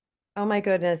Oh my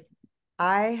goodness.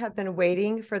 I have been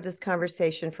waiting for this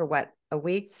conversation for what, a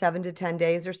week, 7 to 10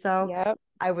 days or so. Yep.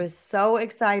 I was so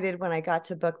excited when I got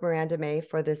to book Miranda May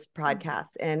for this podcast.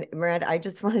 And Miranda, I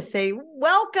just want to say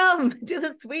welcome to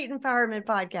the Sweet Empowerment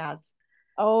Podcast.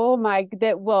 Oh my,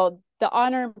 the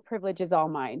honor and privilege is all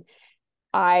mine.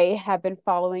 I have been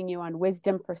following you on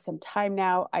Wisdom for some time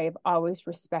now. I have always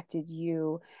respected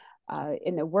you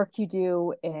in the work you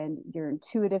do and your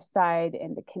intuitive side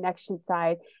and the connection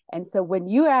side. And so when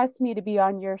you asked me to be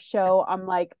on your show, I'm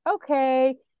like,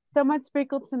 okay, someone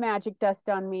sprinkled some magic dust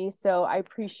on me. So I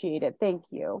appreciate it. Thank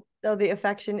you. So the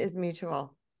affection is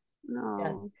mutual. Yes.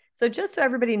 No. So just so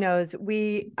everybody knows,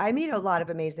 I meet a lot of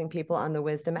amazing people on the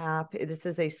Wisdom app. This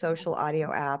is a social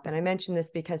audio app. And I mention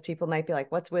this because people might be like,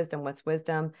 what's wisdom? What's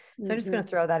wisdom? So I'm just going Mm-hmm. to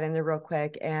throw that in there real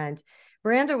quick. And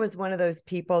Miranda was one of those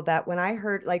people that when I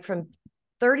heard like from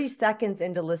 30 seconds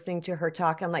into listening to her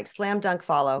talk, I'm like, slam dunk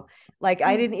follow. Like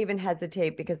I didn't even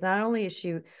hesitate because not only is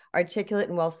she articulate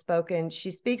and well spoken,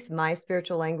 she speaks my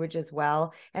spiritual language as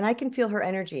well. And I can feel her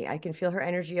energy. I can feel her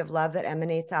energy of love that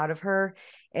emanates out of her.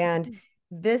 And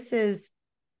this is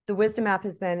the Wisdom app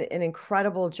has been an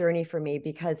incredible journey for me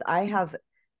because I have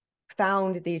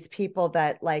found these people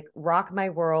that like rock my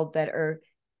world that are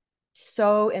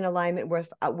so in alignment with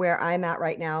where I'm at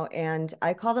right now. And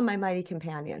I call them my mighty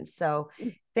companions. So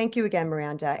thank you again,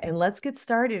 Miranda. And let's get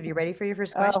started. Are you ready for your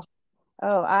first Oh, question?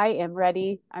 oh, I am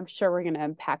ready. I'm sure we're going to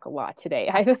unpack a lot today.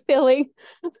 I have a feeling.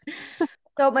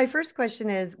 So my first question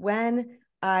is when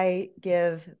I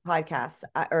give podcasts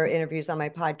or interviews on my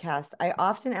podcast, I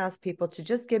often ask people to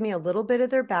just give me a little bit of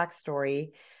their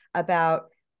backstory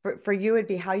about for you it'd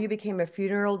be how you became a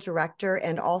funeral director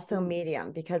and also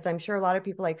medium, because I'm sure a lot of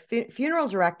people like funeral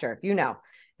director,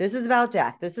 this is about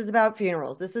death. This is about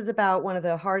funerals. This is about one of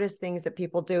the hardest things that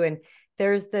people do. And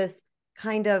there's this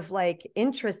kind of like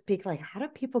interest peak, like how do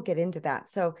people get into that?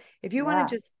 So if you want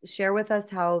to Yeah. just share with us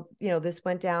how, this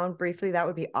went down briefly, that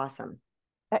would be awesome.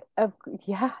 Uh,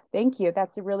 yeah, thank you.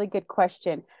 That's a really good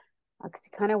question because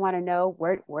you kind of want to know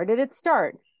where did it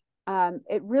start?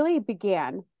 It really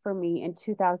began for me in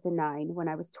 2009 when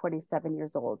I was 27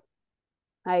 years old.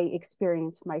 I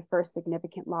experienced my first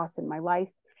significant loss in my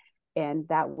life, and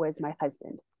that was my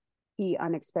husband. He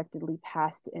unexpectedly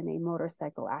passed in a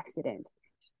motorcycle accident.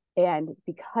 And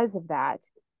because of that,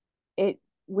 it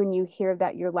when you hear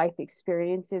that your life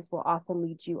experiences will often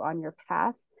lead you on your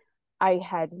path, I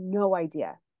had no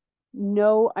idea,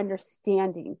 no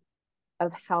understanding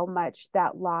of how much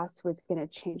that loss was going to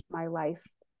change my life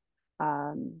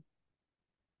um,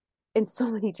 in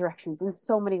so many directions, in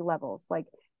so many levels. Like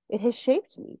it has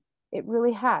shaped me. It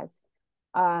really has.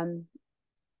 Um,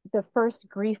 the first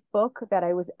grief book that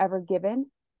I was ever given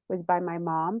was by my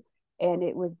mom, and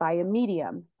it was by a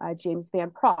medium, James Van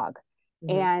Prague.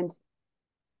 Mhm. And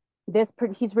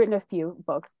he's written a few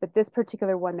books, but this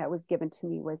particular one that was given to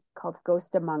me was called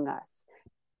Ghost Among Us.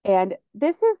 And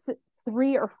this is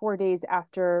 3 or 4 days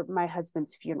after my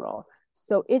husband's funeral.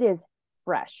 So it is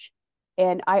fresh.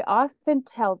 And I often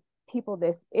tell people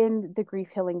this in the grief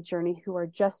healing journey who are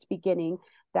just beginning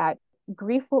that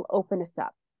grief will open us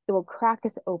up. It will crack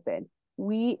us open.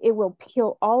 It will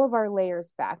peel all of our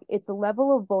layers back. It's a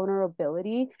level of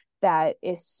vulnerability that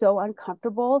is so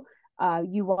uncomfortable.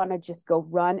 You want to just go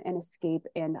run and escape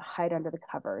and hide under the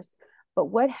covers. But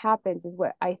what happens is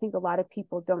what I think a lot of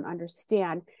people don't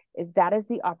understand is that is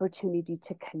the opportunity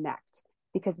to connect.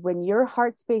 Because when your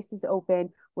heart space is open,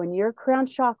 when your crown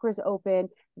chakra is open,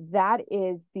 that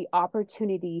is the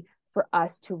opportunity for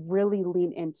us to really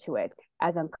lean into it,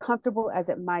 as uncomfortable as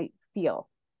it might feel.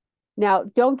 Now,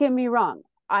 don't get me wrong.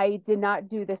 I did not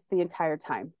do this the entire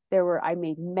time. I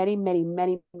made many, many,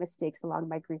 many mistakes along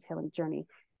my grief healing journey,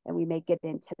 and we may get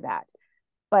into that.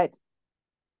 But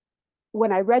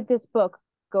when I read this book,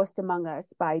 Ghost Among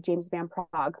Us by James Van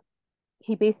Prague,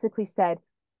 he basically said,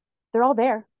 they're all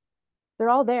there. They're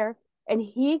all there. And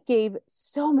he gave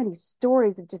so many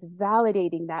stories of just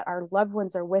validating that our loved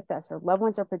ones are with us, our loved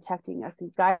ones are protecting us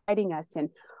and guiding us, and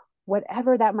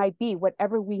whatever that might be,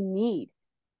 whatever we need.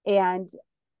 And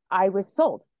I was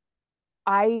sold.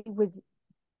 I was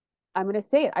I'm going to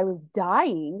say it. I was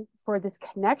dying for this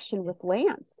connection with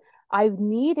Lance. I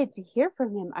needed to hear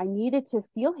from him. I needed to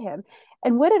feel him.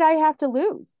 And what did I have to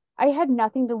lose? I had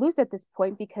nothing to lose at this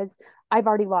point because I've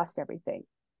already lost everything.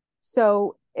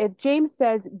 So if James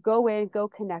says, go in, go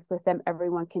connect with them,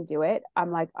 everyone can do it.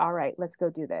 I'm like, all right, let's go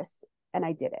do this. And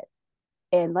I did it.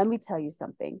 And let me tell you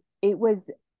something. It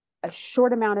was a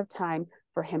short amount of time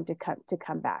for him to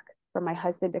come back, for my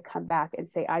husband to come back and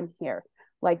say, I'm here.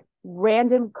 Like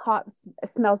random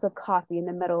smells of coffee in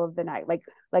the middle of the night.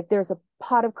 Like there's a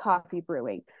pot of coffee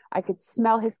brewing. I could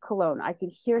smell his cologne. I could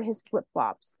hear his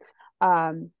flip-flops.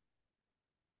 Um,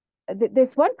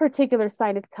 this one particular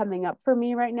sign is coming up for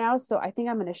me right now, so I think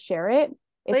I'm going to share it.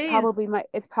 Please.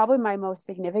 It's probably my most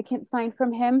significant sign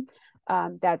from him.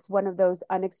 That's one of those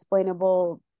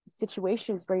unexplainable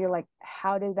situations where you're like,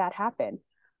 how did that happen?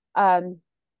 Um,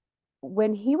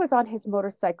 when he was on his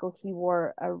motorcycle, he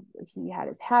had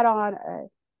his hat on,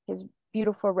 his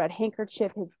beautiful red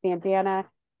handkerchief, his bandana.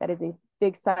 That is a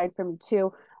big sign for me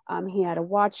too. He had a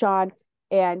watch on,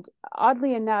 and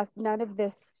oddly enough, none of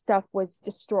this stuff was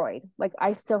destroyed. Like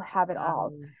I still have it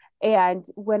all. And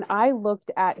when I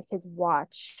looked at his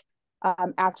watch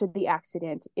after the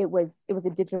accident, it was a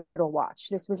digital watch.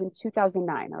 This was in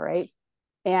 2009, all right,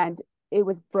 and it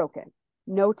was broken.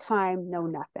 No time, no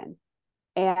nothing.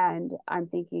 And I'm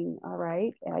thinking, all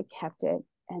right, and I kept it.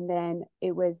 And then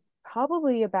it was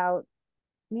probably about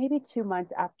maybe 2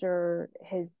 months after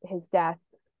his death,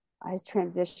 his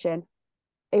transition.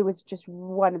 It was just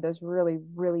one of those really,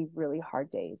 really, really hard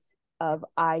days of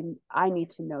I need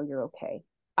to know you're okay.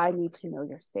 I need to know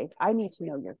you're safe. I need to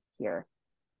know you're here.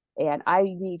 And I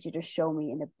need you to show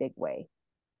me in a big way.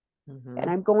 Mm-hmm. And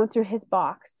I'm going through his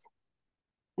box,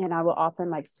 and I will often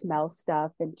like smell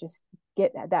stuff and just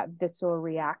get that visceral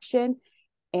reaction.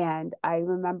 And I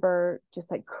remember just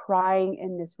like crying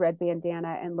in this red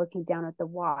bandana and looking down at the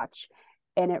watch,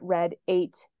 and it read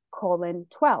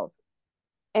 8:12.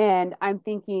 And I'm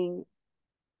thinking,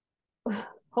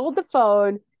 hold the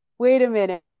phone, wait a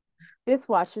minute, this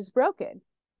watch is broken.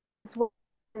 This watch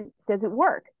doesn't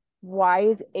work. Why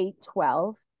is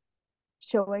 8:12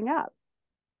 showing up?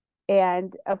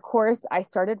 And of course, I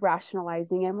started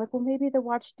rationalizing. I'm like, well, maybe the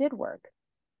watch did work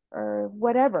or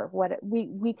whatever. What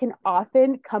we can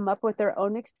often come up with their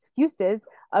own excuses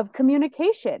of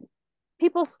communication.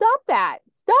 People, stop that.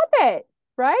 Stop it,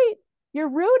 right? You're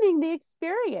ruining the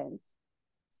experience.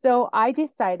 So I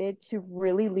decided to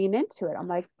really lean into it. I'm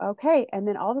like, okay. And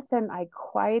then all of a sudden I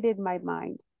quieted my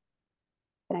mind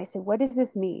and I said, what does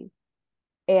this mean?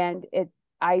 And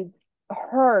I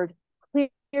heard clear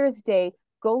as day,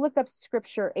 go look up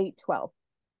scripture 8:12.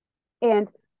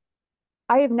 And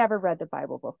I have never read the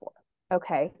Bible before.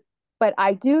 Okay. But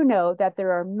I do know that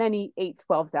there are many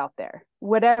 8:12s out there,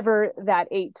 whatever that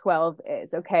 8:12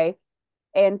 is. Okay.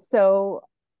 And so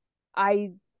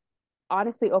I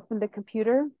honestly opened the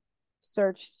computer,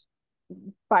 searched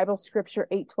Bible scripture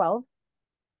 8:12.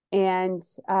 And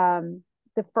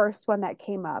the first one that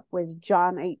came up was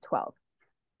John 8:12.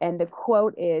 And the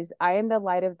quote is, I am the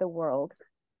light of the world.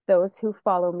 Those who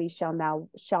follow me shall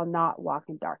not walk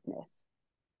in darkness.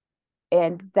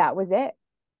 And that was it.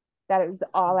 That was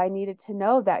all I needed to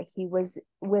know, that he was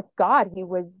with God. He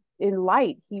was in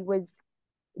light. He was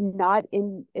not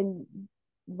in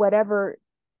whatever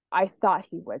I thought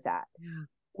he was at,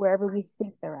 wherever we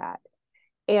think they're at.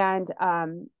 And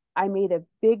I made a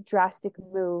big drastic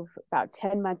move about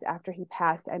 10 months after he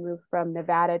passed. I moved from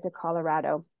Nevada to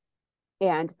Colorado.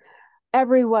 And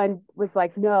everyone was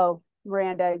like, no,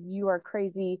 Miranda, you are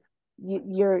crazy.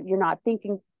 You're not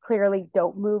thinking clearly.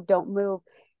 Don't move, don't move.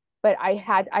 But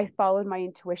I followed my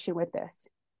intuition with this,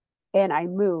 and I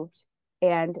moved,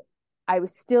 and I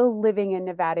was still living in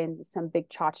Nevada in some big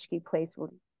tchotchke place where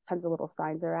tons of little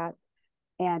signs are at.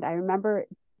 And I remember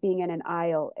being in an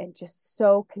aisle and just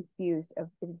so confused of,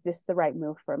 is this the right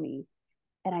move for me?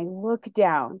 And I look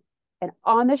down, and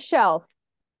on the shelf,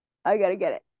 I got to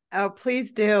get it. Oh,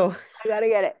 please do. I got to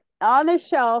get it. On the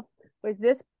shelf was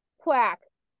this plaque.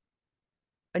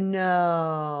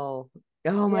 No.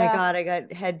 Oh my Yeah. God, I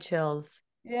got head chills.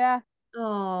 Yeah.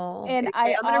 Oh, And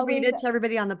okay. I'm going to read it to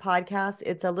everybody on the podcast.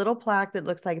 It's a little plaque that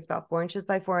looks like it's about 4 inches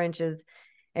by 4 inches.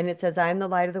 And it says, I'm the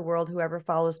light of the world. Whoever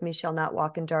follows me shall not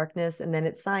walk in darkness. And then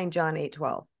it's signed John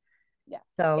 8:12. Yeah.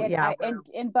 So And yeah,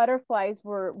 and butterflies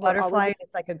were always butterfly. a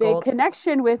It's like a big gold.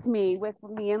 connection with me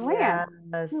and Lance,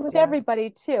 Yes. with Yeah. everybody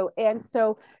too. And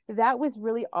so that was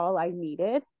really all I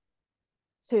needed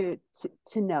to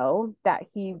know that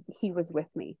he was with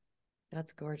me.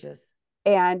 That's gorgeous.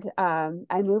 And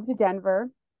I moved to Denver,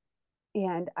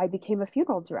 and I became a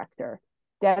funeral director.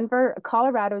 Denver,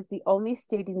 Colorado is the only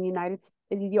state in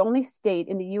the only state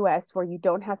in the US where you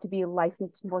don't have to be a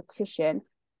licensed mortician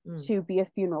to be a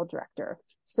funeral director.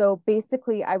 So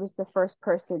basically, I was the first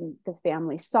person the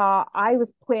family saw. I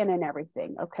was planning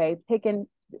everything, okay,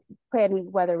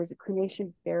 planning whether it was a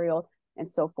cremation, burial, and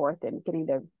so forth, and getting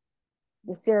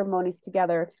the ceremonies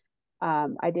together.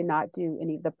 I did not do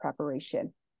any of the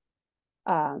preparation.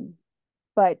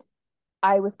 But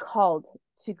I was called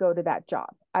to go to that job.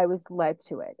 I was led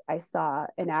to it. I saw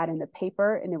an ad in the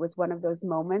paper, and it was one of those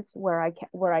moments where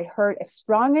I heard as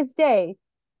strong as day,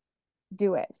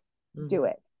 do it, do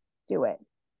Mhm. it, do it.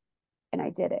 And I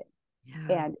did it.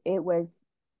 Yeah. And it was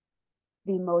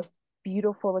the most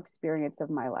beautiful experience of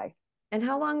my life. And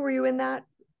how long were you in that?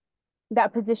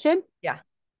 That position, Yeah.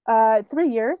 3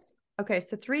 years. Okay,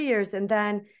 so 3 years, and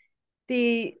then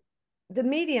the the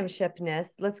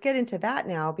mediumshipness. Let's get into that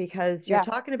now because you're Yeah.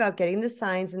 talking about getting the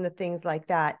signs and the things like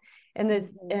that, and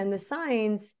this Mm-hmm. and the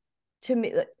signs to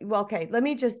me. Well, okay, let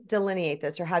me just delineate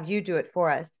this or have you do it for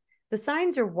us. The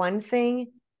signs are one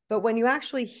thing, but when you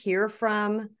actually hear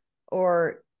from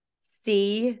or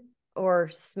see or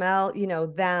smell,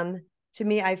 them, to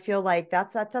me, I feel like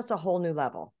that's a whole new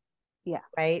level. Yeah.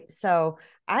 Right. So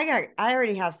I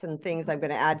already have some things I'm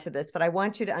going to add to this, but I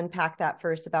want you to unpack that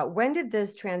first about when did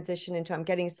this transition into I'm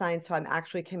getting signs so I'm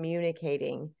actually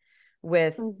communicating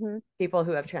with Mm-hmm. people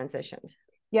who have transitioned.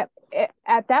 Yep.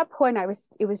 At that point,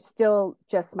 it was still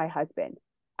just my husband.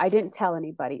 I didn't tell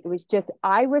anybody. It was just,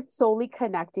 I was solely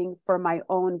connecting for my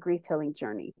own grief healing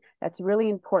journey. That's really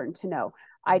important to know.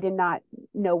 I did not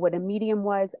know what a medium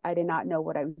was. I did not know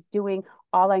what I was doing.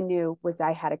 All I knew was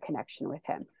I had a connection with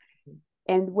him.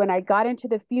 And when I got into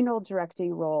the funeral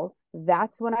directing role,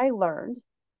 that's when I learned,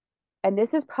 and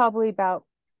this is probably about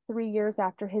 3 years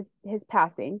after his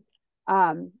passing.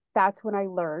 That's when I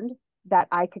learned that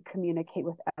I could communicate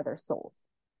with other souls.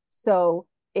 So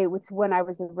it was when I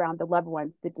was around the loved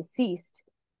ones, the deceased,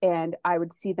 and I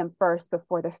would see them first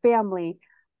before the family.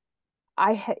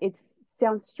 It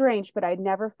sounds strange, but I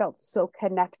never felt so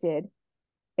connected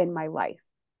in my life.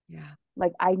 Yeah.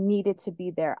 Like I needed to be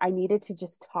there. I needed to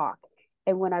just talk.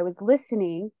 And when I was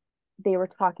listening, they were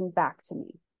talking back to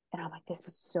me. And I'm like, this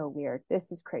is so weird.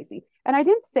 This is crazy. And I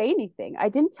didn't say anything. I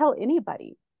didn't tell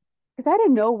anybody because I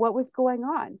didn't know what was going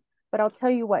on. But I'll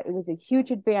tell you what, it was a huge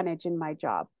advantage in my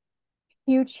job.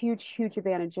 Huge, huge, huge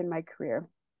advantage in my career.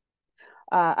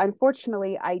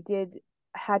 Unfortunately, I did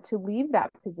had to leave that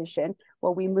position.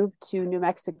 Well, we moved to New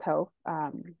Mexico.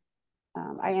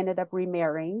 I ended up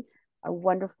remarrying a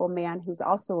wonderful man who's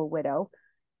also a widow,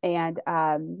 and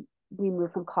we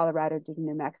moved from Colorado to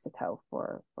New Mexico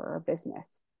for a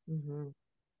business, Mm-hmm.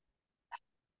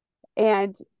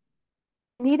 and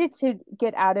needed to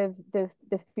get out of the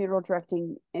funeral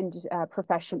directing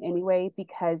profession anyway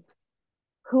because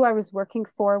who I was working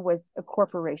for was a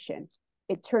corporation.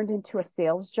 It turned into a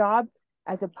sales job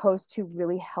as opposed to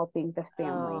really helping the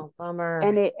family. Oh, bummer.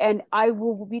 And I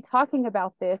will be talking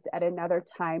about this at another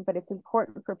time, but it's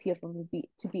important for people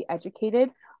to be educated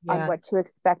on what Yes. to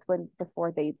expect when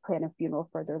before they plan a funeral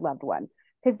for their loved one.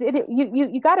 Because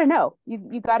you got to know,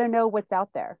 you got to know what's out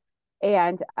there.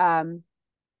 And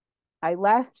I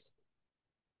left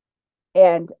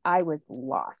and I was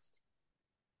lost.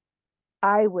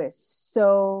 I was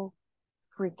so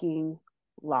freaking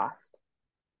lost.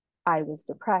 I was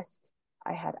depressed.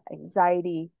 I had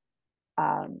anxiety.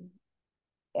 Um,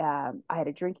 I had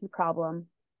a drinking problem.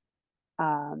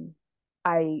 Um,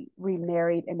 I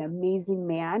remarried an amazing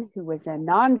man who was a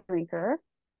non-drinker,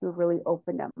 who really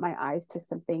opened up my eyes to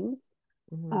some things.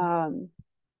 Mm-hmm. Um,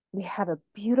 we have a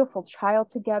beautiful child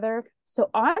together. So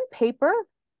on paper,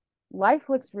 life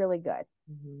looks really good.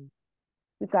 Mm-hmm.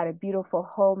 We've got a beautiful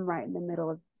home right in the middle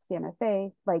of Santa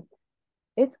Fe. Like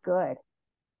it's good.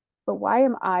 But why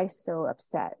am I so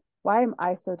upset? Why am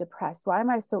I so depressed? Why am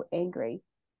I so angry?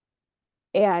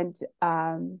 And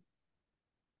I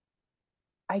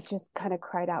just kind of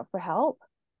cried out for help.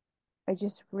 I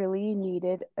just really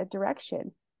needed a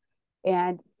direction.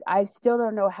 And I still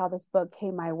don't know how this book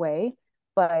came my way,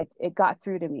 but it got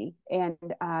through to me. And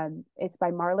it's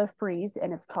by Marla Fries,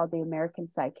 and it's called The American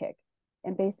Psychic.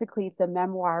 And basically, it's a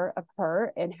memoir of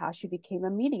her and how she became a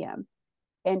medium.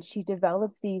 And she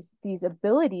developed these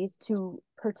abilities to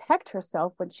protect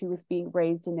herself when she was being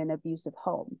raised in an abusive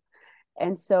home.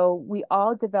 And so we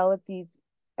all develop these.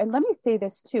 And let me say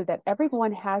this too, that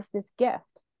everyone has this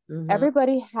gift. Mm-hmm.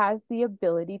 Everybody has the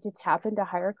ability to tap into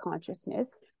higher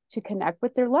consciousness, to connect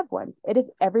with their loved ones. It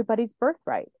is everybody's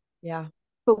birthright. Yeah.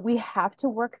 But we have to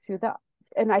work through the,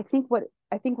 and I think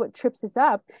what trips us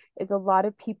up is a lot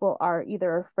of people are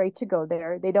either afraid to go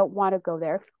there, they don't want to go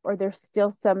there, or there's still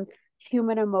some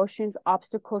human emotions,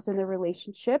 obstacles in the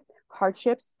relationship,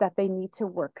 hardships that they need to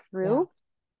work Yeah. through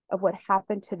of what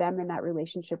happened to them in that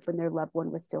relationship when their loved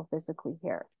one was still physically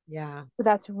here. Yeah. So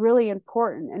that's really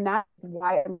important. And that's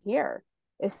why I'm here,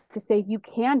 is to say you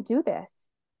can do this.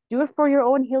 Do it for your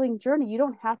own healing journey. You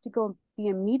don't have to go be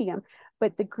a medium,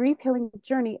 but the grief healing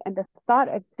journey and the thought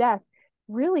of death,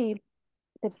 really,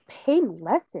 the pain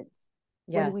lessens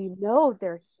when we Yes. know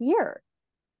they're here.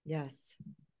 Yes.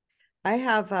 I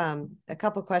have a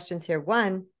couple questions here.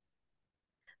 One,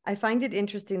 I find it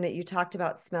interesting that you talked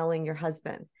about smelling your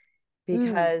husband Mm,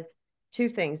 because two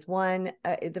things. One,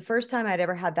 the first time I'd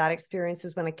ever had that experience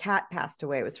was when a cat passed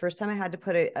away. It was the first time I had to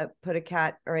put a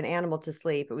cat or an animal to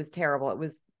sleep. It was terrible. It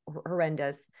was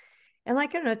horrendous. And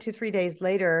like, I don't know, 2, 3 days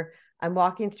later, I'm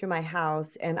walking through my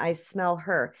house and I smell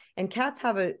her. And cats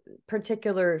have a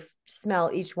particular smell,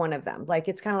 each one of them. Like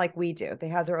it's kind of like we do. They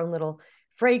have their own little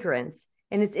fragrance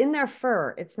and it's in their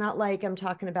fur. It's not like I'm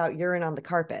talking about urine on the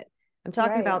carpet. I'm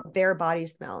talking right. about their body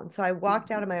smell. And so I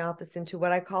walked out of my office into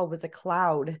what I call was a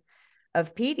cloud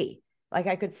of Petey. Like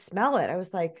I could smell it. I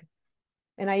was like,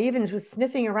 and I even was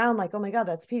sniffing around like, oh my God,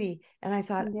 that's Petey. And I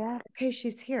thought, Yeah. okay,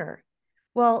 she's here.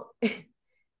 Well,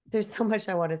 there's so much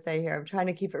I want to say here. I'm trying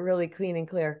to keep it really clean and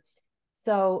clear.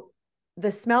 So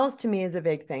the smells to me is a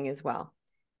big thing as well.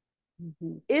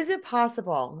 Mm-hmm. Is it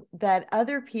possible that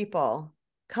other people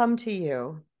come to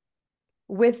you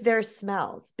with their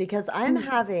smells? Because I'm Mm,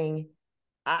 having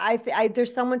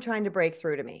there's someone trying to break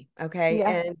through to me, okay? yeah.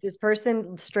 And this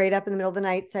person straight up in the middle of the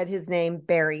night said his name,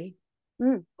 Barry,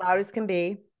 Mm, loud as can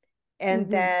be. And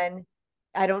mm-hmm. then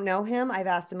I don't know him. I've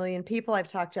asked a million people. I've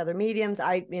talked to other mediums.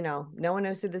 No one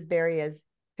knows who this Barry is.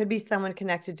 Could be someone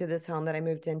connected to this home that I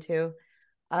moved into.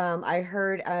 I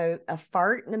heard a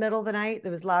fart in the middle of the night that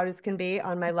was loud as can be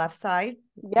on my left side,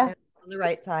 Yeah. on the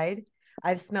right side.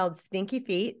 I've smelled stinky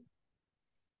feet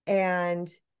and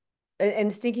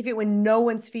stinky feet when no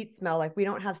one's feet smell. Like we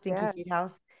don't have stinky Yeah. feet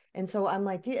house. And so I'm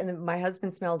like, and then my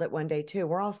husband smelled it one day too.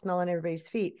 We're all smelling everybody's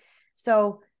feet.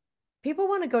 So people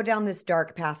want to go down this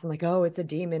dark path and like, oh, it's a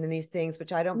demon and these things,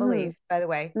 which I don't believe, Mm, by the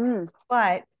way. mm.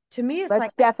 But to me, it's like,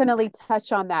 Let's definitely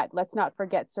touch on that. Let's not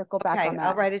forget, circle back on okay, I'll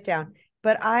that. write it down.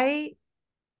 But I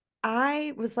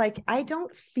was like, I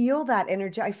don't feel that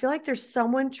energy. I feel like there's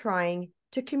someone trying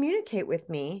to communicate with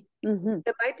me Mm-hmm.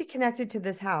 that might be connected to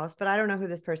this house, but I don't know who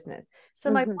this person is.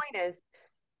 So my Mm-hmm. point is,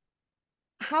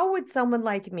 how would someone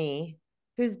like me,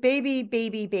 who's baby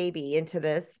into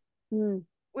this, Mm.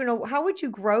 how would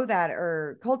you grow that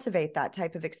or cultivate that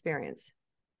type of experience?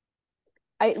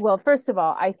 Well, first of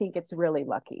all, I think it's really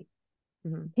lucky.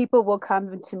 Mhm. People will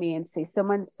come to me and say,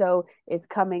 someone so is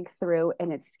coming through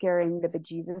and it's scaring the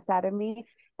bejesus out of me.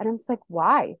 And I'm just like,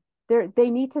 why? They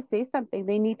need to say something,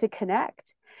 they need to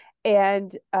connect.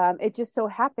 And it just so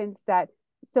happens that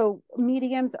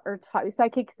mediums are taught,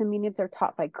 psychics and mediums are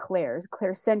taught by clairs.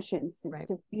 Clairsentience is Right.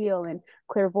 to feel, and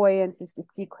clairvoyance is to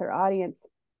see. Clairaudience,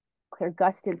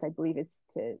 clairgustance, I believe, is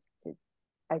to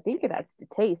I think that's to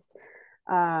taste.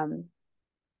 Um,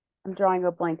 I'm drawing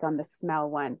a blank on the smell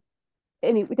one.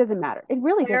 Anyway, it doesn't matter. It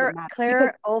really doesn't matter because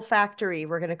Claire olfactory,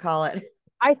 we're gonna call it.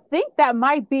 I think that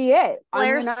might be it.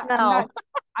 Claire I'm not, smell.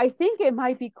 I think it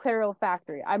might be Claire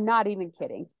olfactory. I'm not even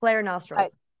kidding. Claire But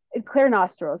nostrils. Claire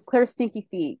nostrils, Claire stinky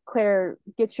feet, Claire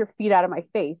get your feet out of my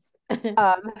face.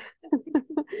 Um,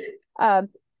 um,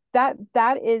 that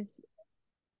is,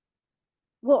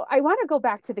 well, I want to go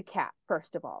back to the cat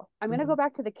first of all. I'm going to Mhm. go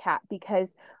back to the cat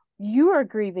because you are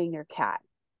grieving your cat.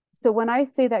 So when I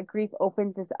say that grief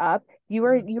opens us up,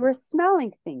 Mhm. you are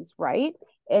smelling things, right?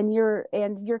 And you're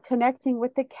connecting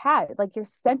with the cat. Like your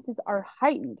senses are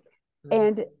heightened. Mhm.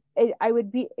 And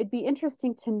it'd be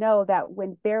interesting to know that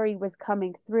when Barry was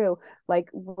coming through, like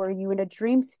were you in a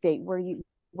dream state? Were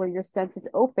your senses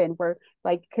open? Were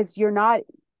like because you're not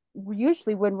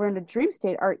usually when we're in a dream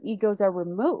state, our egos are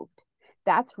removed.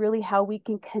 That's really how we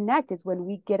can connect is when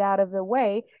we get out of the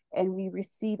way and we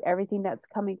receive everything that's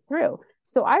coming through.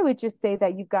 So I would just say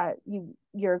that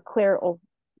your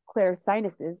clair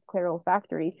sinuses, clair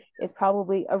olfactory is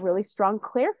probably a really strong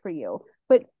clair for you.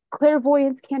 But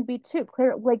clairvoyance can be too.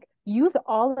 Clair like use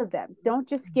all of them. Don't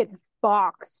just get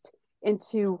boxed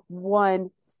into one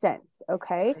sense.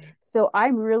 Okay. Right. So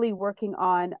I'm really working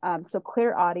on so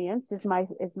clairaudience is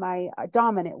my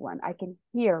dominant one. I can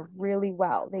hear really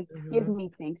well. They give Mhm. me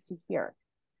things to hear.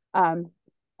 Um,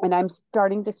 and I'm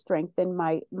starting to strengthen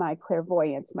my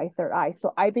clairvoyance, my third eye.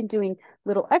 So I've been doing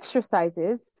little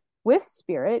exercises with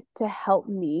spirit to help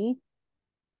me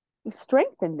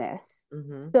strengthen this.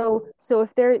 Mhm.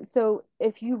 So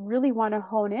if you really want to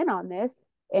hone in on this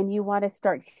and you want to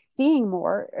start seeing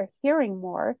more or hearing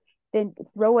more, then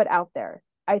throw it out there.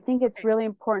 I think it's Okay. really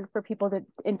important for people to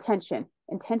intention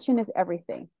is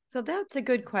everything. So that's a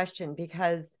good question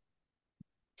because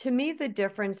to me, the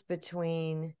difference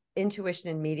between intuition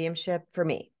and mediumship for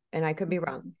me, and I could be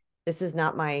wrong, Mhm. this is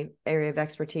not my area of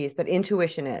expertise, but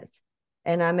intuition is.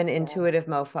 And I'm an Yeah. intuitive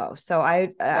mofo. So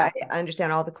I Yeah.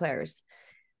 understand all the clairs.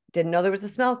 Didn't know there was a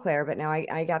smell clair, but now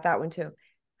I got that one too.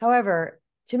 However,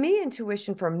 to me,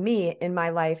 intuition for me in my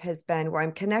life has been where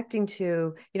I'm connecting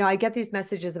to, I get these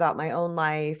messages about my own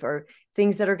life or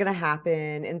things that are going to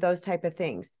happen and those type of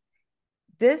things.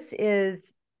 This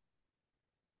is,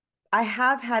 I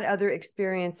have had other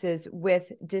experiences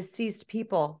with deceased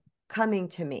people coming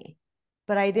to me,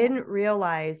 but I didn't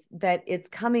realize that it's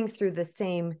coming through the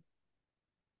same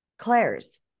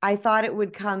clairs. I thought it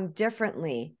would come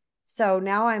differently. So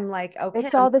now I'm like, okay,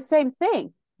 It's all the same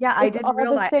thing. yeah, I It's didn't all the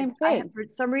realize. same I had, thing. for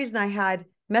some reason, I had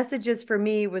messages for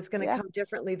me was going to Yeah. come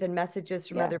differently than messages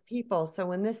from Yeah. other people. So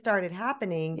when this started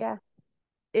happening, Yeah.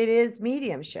 it is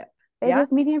mediumship. It Yes,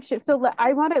 is mediumship. So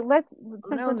I want to, I'm since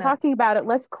we're knowing that. talking about it,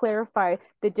 let's clarify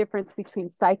the difference between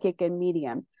psychic and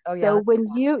medium. Oh yeah,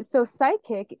 So so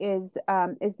psychic is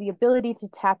the ability to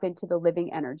tap into the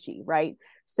living energy, right?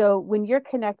 So when you're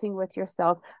connecting with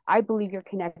yourself, I believe you're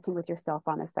connecting with yourself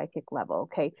on a psychic level.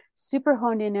 Okay. Super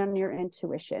honed in on your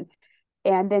intuition.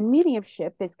 And then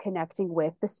mediumship is connecting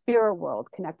with the spirit world,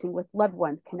 connecting with loved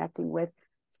ones, connecting with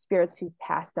spirits who've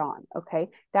passed on. Okay.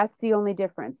 That's the only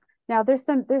difference. Now there's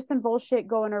some bullshit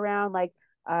going around like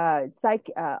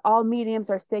all mediums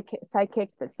are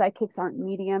psychics, but psychics aren't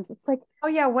mediums. It's like, oh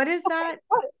yeah. What is okay, that?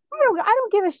 what? I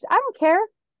don't give a I don't care.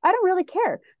 I don't really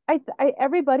care.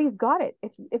 Everybody's got it.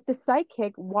 If the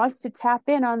psychic wants to tap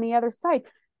in on the other side,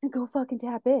 then go fucking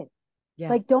tap in.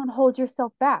 Like, Yes. don't hold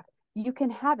yourself back. You can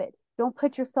have it. Don't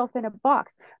put yourself in a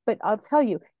box. But I'll tell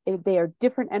you, they are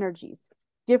different energies,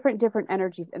 different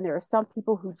energies. And there are some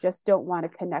people who just don't want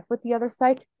to connect with the other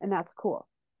side, and that's cool.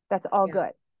 That's all Yeah.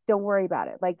 good. Don't worry about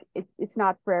it. Like, it's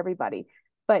not for everybody.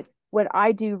 But when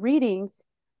I do readings,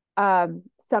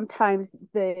 sometimes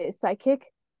the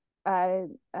psychic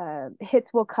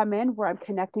hits will come in where I'm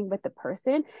connecting with the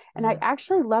person. And I Uh-huh.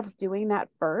 actually love doing that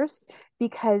first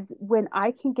because when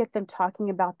I can get them talking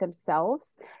about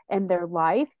themselves and their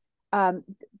life, um,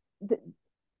 the,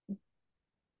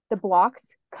 the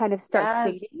blocks kind of start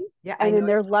Yes. fading. Yeah, I And know then what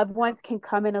their you're talking loved ones can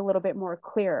come in a little bit more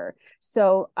clearer.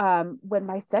 So when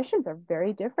my sessions are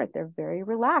very different, they're very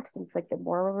relaxed. And it's like the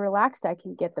more relaxed I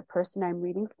can get the person I'm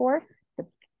reading for,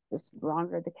 the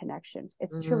stronger the connection.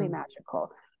 It's about. truly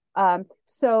magical.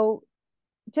 So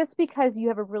just because you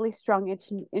have a really strong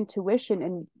intuition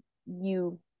and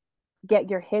you get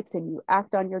your hits and you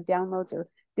act on your downloads, or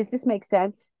does this make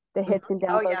sense? The Mhm. hits and Oh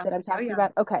downloads yeah. that I'm Oh talking yeah.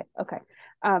 about. Okay, okay.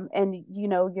 And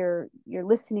you're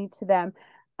listening to them.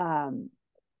 Um,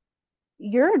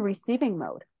 you're in receiving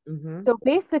mode. Mm-hmm. So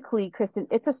basically, Kristen,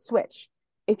 it's a switch.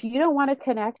 If you don't want to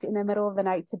connect in the middle of the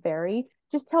night to Barry,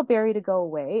 just tell Barry to go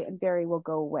away, and Barry will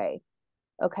go away.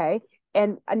 Okay.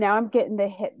 And now I'm getting the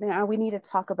hit. Now we need to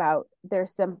talk about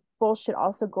there's some bullshit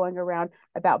also going around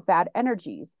about bad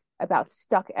energies, about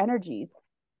stuck energies.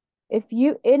 If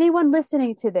anyone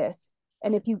listening to this,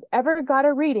 and if you've ever got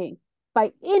a reading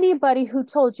by anybody who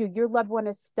told you your loved one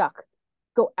is stuck,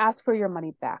 go ask for your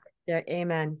money back. Yeah.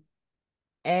 Amen.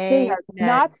 They are Amen.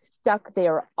 not stuck. They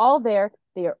are all there.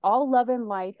 They are all love and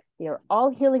light. They are all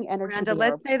healing energy. Miranda, They are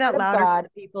let's say a part that of louder for God.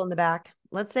 the people in the back.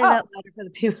 Let's say Oh, that louder for the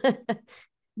people.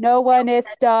 no one is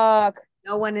stuck.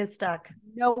 No one is stuck.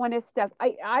 No one is stuck.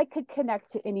 I could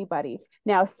connect to anybody.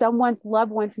 Now, someone's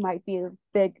loved ones might be a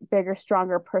bigger,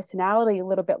 stronger personality, a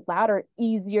little bit louder,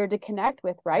 easier to connect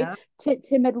with, right? Yeah.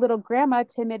 Timid little grandma,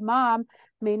 timid mom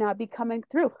may not be coming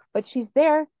through, but she's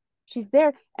there. She's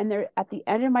there. And there at the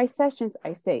end of my sessions,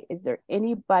 I say, is there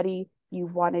anybody you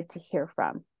wanted to hear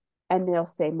from? And they'll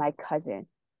say, my cousin.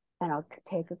 And I'll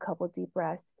take a couple deep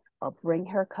breaths. I'll bring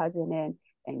her cousin in,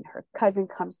 and her cousin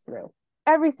comes through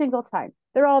every single time.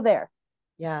 They're all there.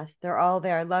 Yes, they're all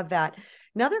there. I love that.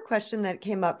 Another question that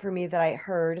came up for me that I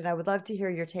heard, and I would love to hear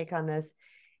your take on this,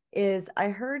 is I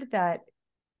heard that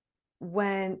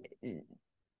when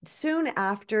soon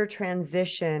after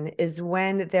transition is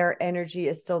when their energy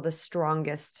is still the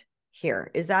strongest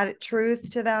here. Is that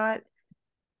truth to that?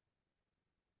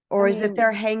 I Or is it mean,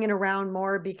 they're hanging around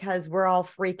more because we're all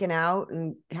freaking out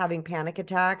and having panic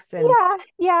attacks and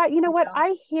yeah. You know you what?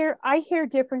 know, I hear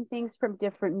different things from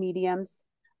different mediums.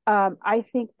 I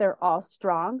think they're all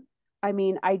strong. I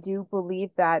mean, I do believe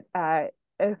that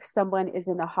if someone is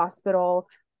in the hospital,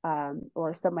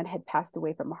 or someone had passed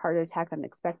away from a heart attack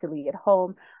unexpectedly at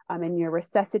home, and you're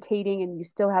resuscitating and you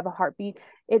still have a heartbeat,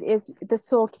 it is the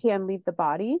soul can leave the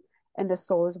body, and the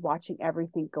soul is watching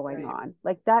everything going right. on.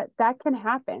 Like that can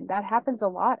happen. That happens a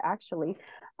lot, actually.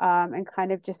 And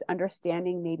kind of just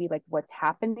understanding maybe like what's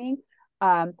happening.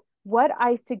 What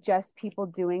I suggest people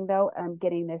doing though,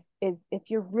 getting this, is if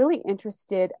you're really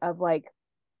interested of like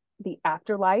the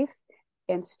afterlife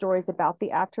and stories about the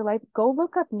afterlife, go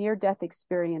look up near death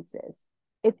experiences.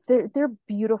 they're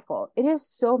beautiful. It is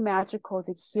so magical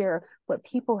to hear what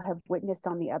people have witnessed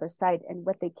on the other side and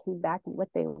what they came back and what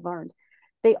they learned.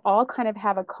 They all kind of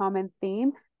have a common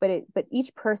theme, but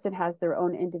each person has their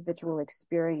own individual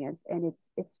experience, and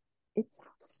it's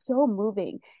so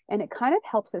moving, and it kind of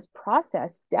helps us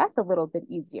process death a little bit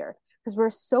easier because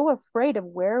we're so afraid of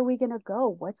where are we going to go,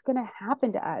 what's going to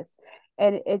happen to us.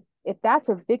 And if that's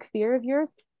a big fear of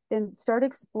yours, then start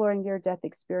exploring your death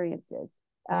experiences,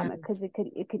 Yeah. because it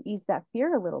could ease that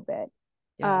fear a little bit.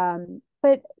 Yeah.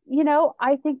 But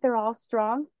I think they're all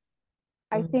strong.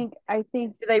 I Mhm. think I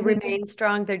think Do they we can. remain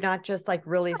strong? They're not just like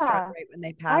really strong Yeah, right when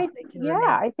they pass. I They can yeah,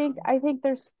 remain strong.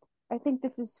 I think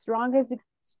that's as strong as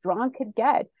strong could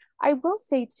get. I will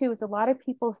say too, is a lot of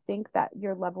people think that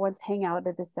your loved ones hang out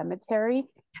at the cemetery,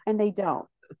 and they don't.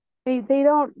 They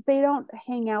don't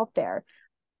hang out there.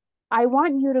 I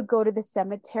want you to go to the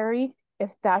cemetery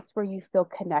if that's where you feel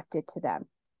connected to them.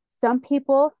 Some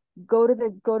people go to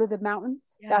the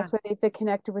mountains. Yeah. That's where they feel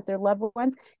connected with their loved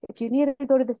ones. If you need to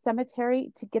go to the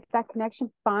cemetery to get that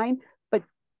connection, fine, but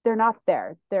they're not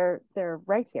there. They're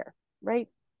right here, right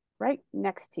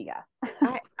next to you.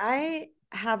 I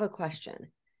have a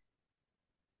question.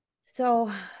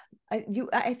 So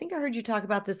I think I heard you talk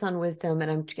about this on Wisdom,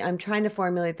 and I'm trying to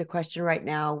formulate the question right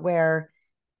now where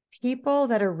people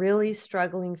that are really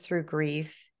struggling through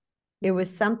grief, it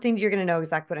was something you're going to know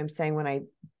exactly what I'm saying when I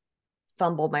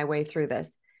fumble my way through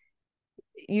this.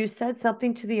 You said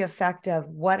something to the effect of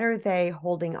what are they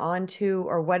holding on to,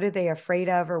 or what are they afraid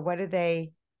of, or what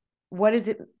is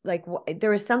it like? There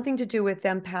was something to do with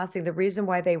them passing. The reason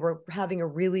why they were having a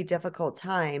really difficult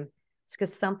time is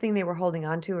because something they were holding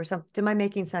on to or something. Am I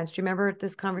making sense? Do you remember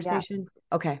this Yeah, conversation?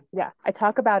 Okay. yeah. I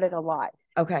talk about it a lot,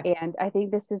 Okay. and I think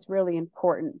this is really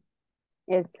important.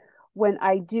 Is when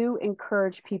I do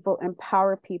encourage people,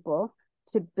 empower people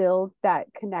to build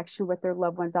that connection with their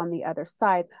loved ones on the other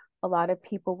side, a lot of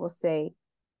people will say,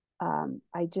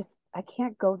 I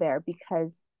can't go there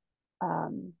because,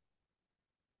 um,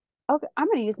 okay, I'm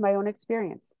going to use my own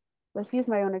experience. Let's use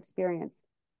my own experience.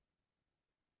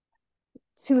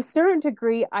 To a certain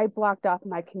degree, I blocked off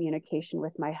my communication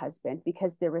with my husband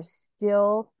because there was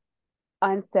still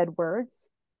unsaid words.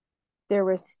 There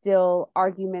were still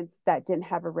arguments that didn't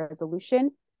have a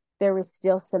resolution. There was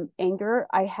still some anger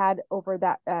I had over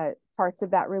that parts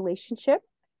of that relationship.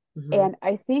 Mm-hmm. And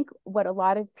I think what a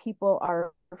lot of people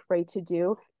are afraid to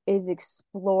do is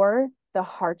explore the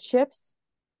hardships,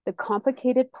 the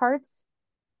complicated parts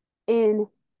in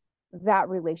that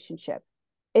relationship.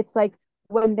 It's like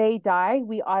when they die,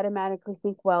 we automatically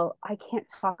think, well, I can't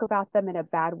talk about them in a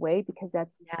bad way because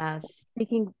that's Yes.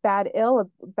 speaking bad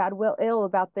will ill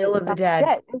about the Ill of the dead.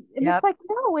 dead. And it's Yep. like,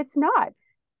 no, it's not.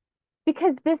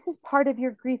 Because this is part of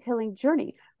your grief healing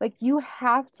journey. Like you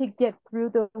have to get through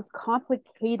those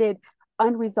complicated,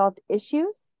 unresolved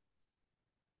issues.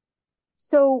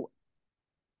 So,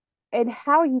 and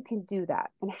how you can do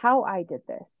that and how I did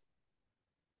this.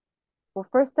 Well,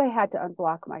 first I had to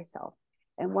unblock myself.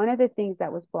 And one of the things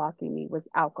that was blocking me was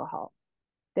alcohol.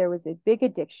 There was a big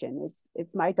addiction.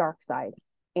 It's my dark side.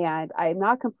 And I'm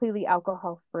not completely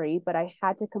alcohol free, but I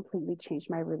had to completely change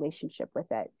my relationship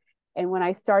with it. And when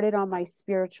I started on my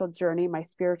spiritual journey, my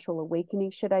spiritual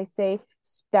awakening, should I say,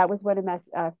 that was what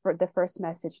for the first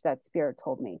message that Spirit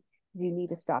told me is you need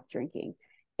to stop drinking.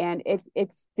 And it's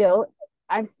still,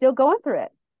 I'm still going through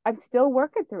it. I'm still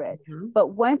working through it. Mm-hmm. But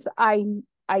once I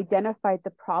identified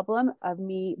the problem of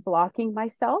me blocking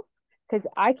myself, because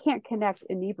I can't connect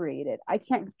inebriated. I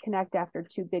can't connect after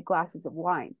 2 big glasses of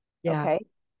wine. Yeah. Okay.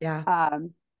 Yeah.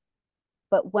 Um,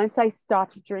 but once I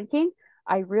stopped drinking,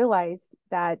 I realized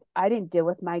that I didn't deal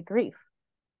with my grief.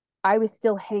 I was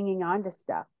still hanging on to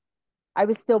stuff. I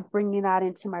was still bringing that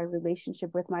into my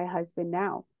relationship with my husband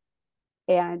now.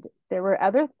 And there were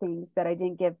other things that I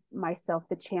didn't give myself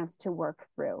the chance to work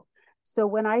through. So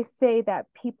when I say that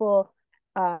people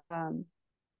have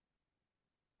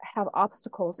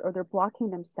obstacles or they're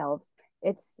blocking themselves,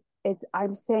 it's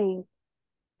I'm saying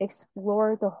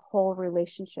explore the whole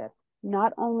relationship.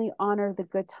 Not only honor the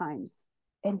good times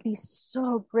and be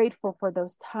so grateful for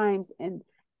those times and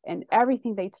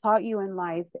everything they taught you in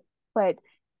life, but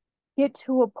get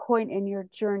to a point in your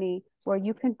journey where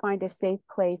you can find a safe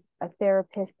place, a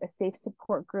therapist, a safe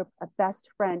support group, a best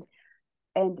friend,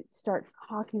 and start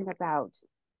talking about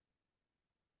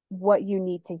what you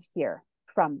need to hear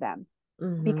from them.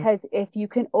 Mm-hmm. Because if you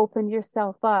can open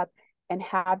yourself up and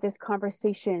have this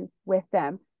conversation with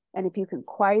them, and if you can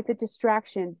quiet the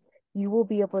distractions, you will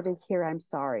be able to hear, I'm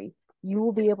sorry. You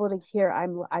will be able to hear,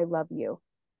 I love you.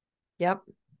 Yep.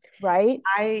 Right?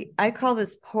 I call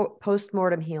this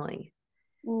post-mortem healing.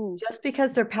 Just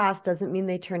because they're past doesn't mean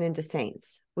they turn into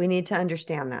saints. We need to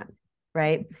understand that,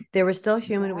 right? They were still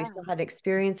human. Yeah. We still had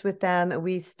experience with them. And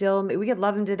we could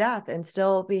love them to death and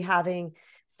still be having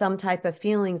some type of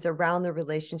feelings around the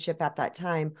relationship at that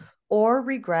time, or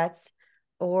regrets,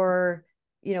 or,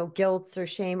 guilt or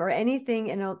shame or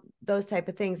anything, those type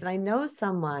of things. And I know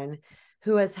someone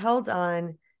who has held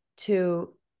on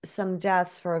to some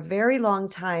deaths for a very long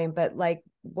time, but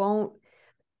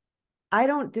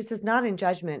this is not in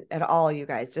judgment at all, you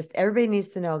guys. Just everybody needs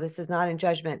to know this is not in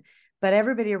judgment, but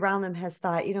everybody around them has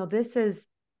thought,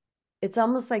 it's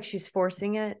almost like she's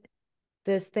forcing it,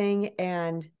 this thing.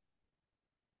 And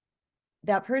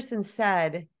that person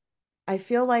said, I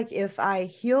feel like if I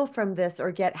heal from this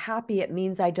or get happy, it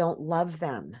means I don't love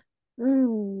them.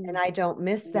 And I don't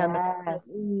miss them.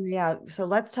 Yes. Yeah. So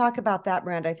let's talk about that,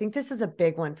 Miranda. I think this is a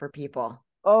big one for people.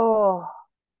 Oh,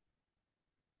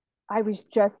 I was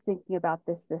just thinking about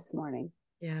this morning.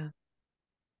 Yeah.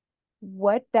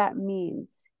 What that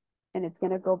means, and it's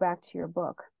going to go back to your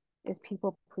book, is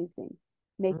people pleasing,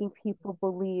 making people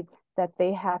believe that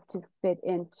they have to fit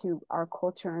into our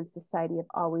culture and society of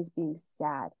always being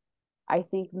sad. I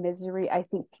think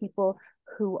people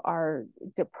who are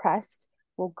depressed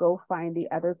will go find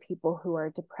the other people who are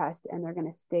depressed, and they're going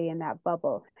to stay in that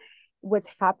bubble. What's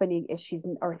happening is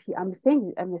I'm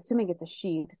assuming it's a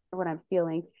she, this is what I'm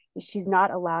feeling, is she's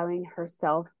not allowing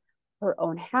herself her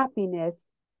own happiness,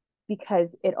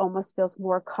 because it almost feels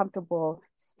more comfortable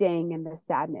staying in the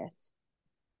sadness,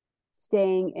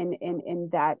 staying in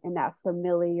that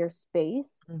familiar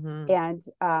space. And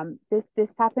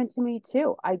this happened to me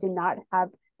too. I did not have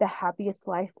the happiest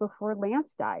life before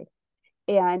Lance died.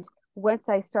 And once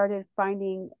I started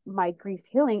finding my grief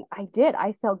healing,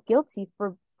 I felt guilty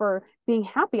for being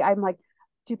happy. I'm like,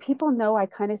 do people know I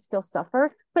kind of still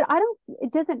suffer? But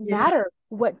it doesn't matter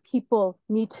what people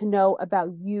need to know about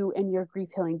you and your grief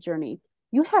healing journey.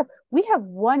 We have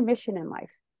one mission in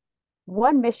life,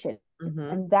 one mission.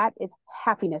 And that is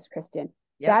happiness, Kristen.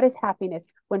 Yep. That is happiness.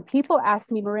 When people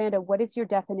ask me, Miranda, what is your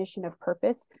definition of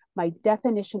purpose? My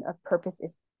definition of purpose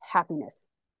is happiness.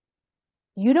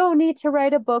 You don't need to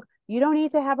write a book. You don't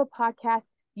need to have a podcast.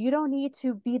 You don't need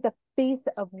to be the face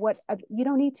you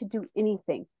don't need to do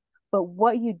anything. But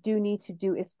what you do need to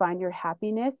do is find your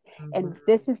happiness. And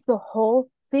this is the whole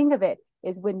thing of it,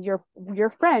 is when your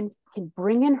friend can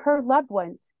bring in her loved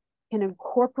ones, can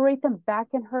incorporate them back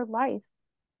in her life,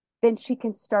 then she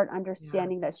can start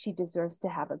understanding that she deserves to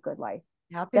have a good life.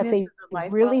 Happiness, that they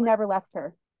really never left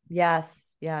her.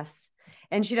 Yes.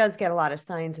 And she does get a lot of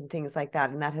signs and things like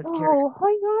that. And that has carried. Oh, hang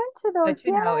on to those.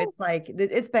 But it's like,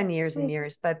 it's been years and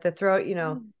years, but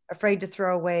afraid to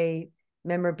throw away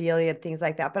memorabilia, things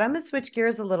like that. But I'm going to switch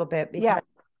gears a little bit, because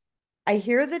I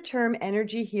hear the term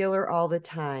energy healer all the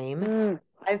time.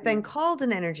 I've been called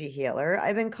an energy healer.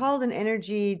 I've been called an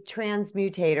energy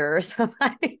transmutator or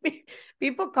something.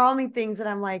 People call me things that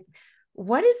I'm like,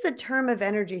 what is the term of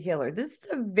energy healer? This is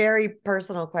a very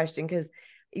personal question, because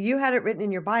you had it written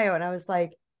in your bio, and I was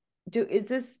like,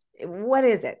 what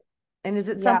is it? And is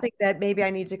it something that maybe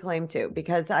I need to claim too?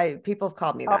 Because people have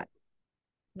called me that.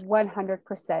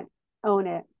 100% own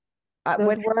it.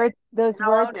 Those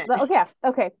words.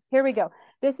 Okay. Here we go.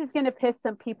 This is going to piss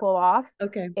some people off.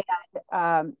 Okay.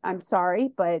 And I'm sorry,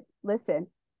 but listen,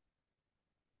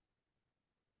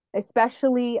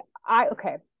 especially how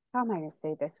am I going to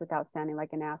say this without sounding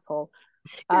like an asshole?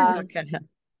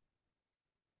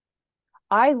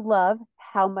 I love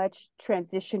how much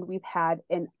transition we've had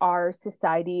in our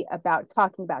society about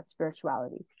talking about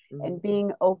spirituality and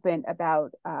being open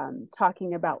about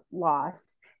talking about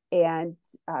loss and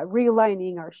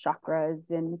realigning our chakras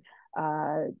and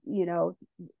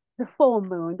the full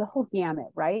moon, the whole gamut,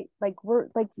 right?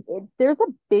 There's a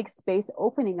big space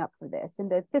opening up for this in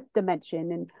the fifth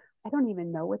dimension. And I don't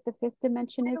even know what the fifth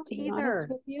dimension is, to be honest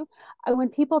with you. When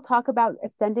people talk about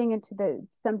ascending into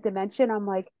some dimension, I'm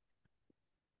like,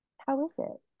 how is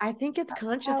it? I think it's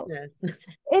consciousness.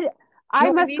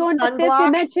 I must go into the fifth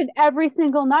dimension every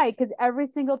single night, because every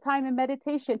single time in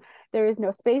meditation, there is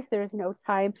no space, there is no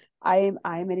time. I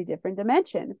am in a different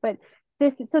dimension. But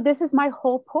this is my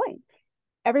whole point.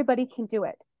 Everybody can do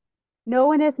it. No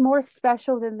one is more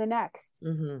special than the next.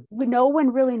 No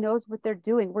one really knows what they're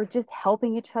doing. We're just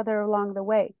helping each other along the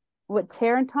way. What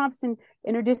Taryn Thompson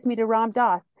introduced me to Ram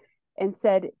Dass and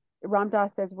said, Ram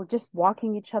Dass says, we're just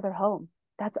walking each other home.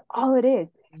 That's all it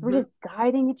is. We're just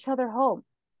guiding each other home.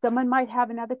 Someone might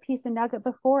have another piece of nugget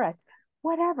before us,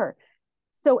 whatever.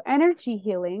 So energy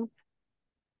healing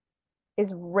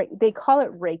is, they call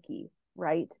it Reiki,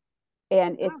 right?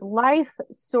 And it's life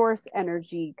source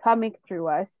energy coming through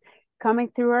us,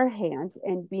 coming through our hands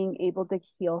and being able to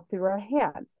heal through our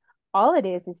hands. All it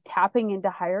is tapping into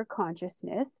higher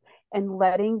consciousness and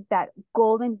letting that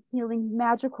golden healing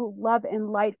magical love and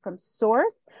light from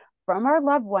source, from our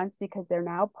loved ones, because they're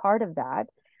now part of that,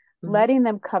 letting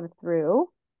them come through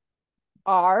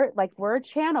like we're a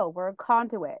channel, we're a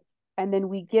conduit. And then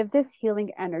we give this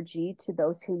healing energy to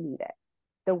those who need it.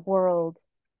 The world,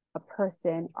 a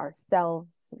person,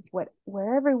 ourselves,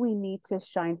 wherever we need to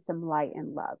shine some light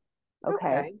and love.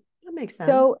 Okay. That makes sense.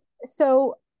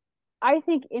 So I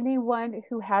think anyone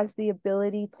who has the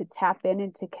ability to tap in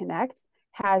and to connect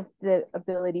has the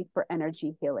ability for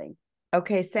energy healing.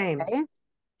 Okay, same. Okay.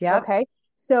 Yeah. Okay.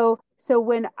 So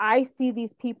when I see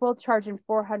these people charging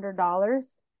 $400,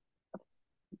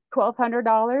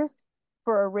 $1,200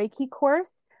 for a Reiki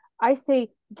course, I say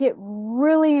get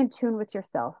really in tune with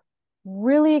yourself,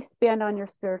 really expand on your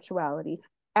spirituality.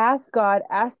 Ask God,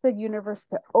 ask the universe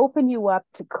to open you up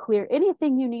to clear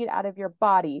anything you need out of your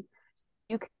body so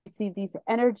you can receive these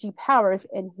energy powers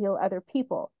and heal other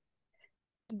people.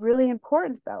 Really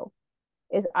important, though,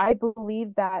 is I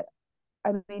believe that,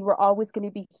 I mean, we're always going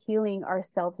to be healing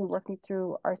ourselves and working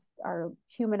through our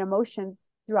human emotions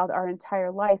throughout our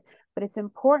entire life. But it's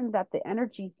important that the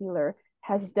energy healer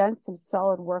has done some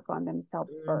solid work on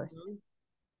themselves first.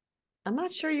 I'm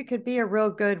not sure you could be a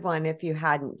real good one if you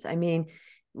hadn't. I mean,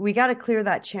 we got to clear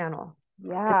that channel.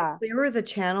 Yeah. And the clearer the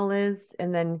channel is,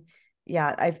 and then,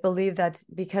 yeah, I believe that's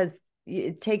because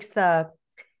it takes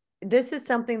this is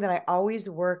something that I always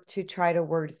work to try to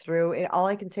word through. All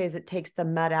I can say is it takes the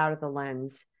mud out of the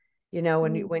lens,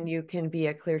 when you can be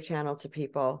a clear channel to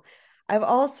people. I've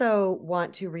also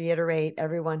want to reiterate,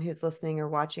 everyone who's listening or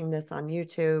watching this on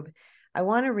YouTube, I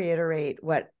want to reiterate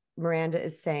what Miranda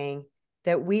is saying,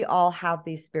 that we all have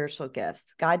these spiritual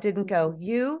gifts. God didn't go,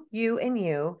 you, and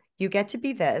you get to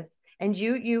be this, and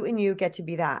you, and you get to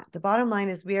be that. The bottom line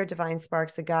is we are divine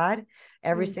sparks of God.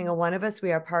 Every single one of us,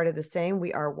 we are part of the same.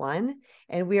 We are one,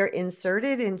 and we are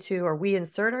we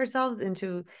insert ourselves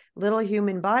into little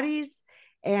human bodies,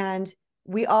 and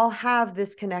we all have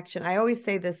this connection. I always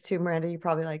say this too, Miranda, you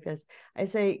probably like this. I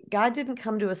say, God didn't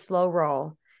come to a slow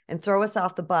roll and throw us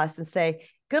off the bus and say,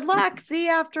 good luck, see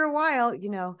you after a while.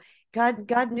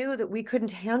 God knew that we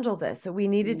couldn't handle this. So we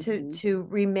needed to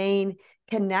remain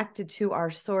connected to our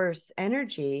source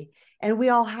energy, and we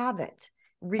all have it.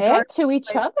 And to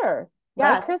each other.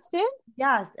 Yes. Right, Kristen?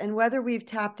 Yes. And whether we've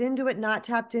tapped into it, not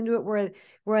tapped into it,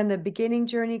 we're in the beginning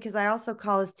journey, because I also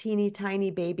call us teeny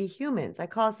tiny baby humans. I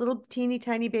call us little teeny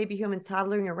tiny baby humans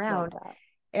toddling around.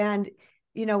 And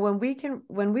when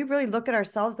we really look at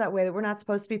ourselves that way, that we're not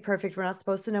supposed to be perfect, we're not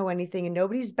supposed to know anything, and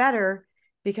nobody's better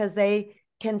because they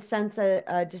can sense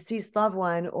a deceased loved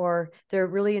one, or they're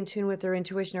really in tune with their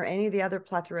intuition, or any of the other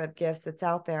plethora of gifts that's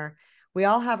out there. We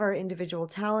all have our individual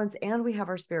talents, and we have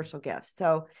our spiritual gifts.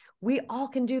 So we all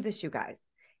can do this, you guys.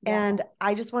 Yeah. And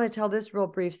I just want to tell this real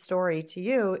brief story to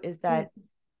you, is that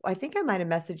I think I might have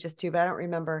messaged this too, but I don't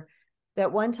remember.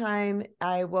 That one time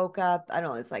I woke up, I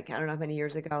don't know how many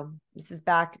years ago. This is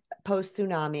back post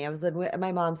tsunami. I was living at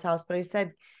my mom's house, but I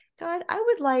said, God, I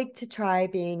would like to try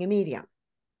being a medium.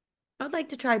 I would like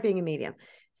to try being a medium.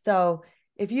 So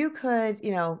if you could,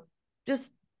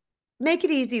 just make it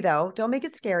easy though. Don't make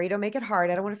it scary. Don't make it hard.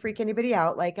 I don't want to freak anybody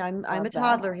out. Like I'm a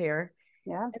toddler here.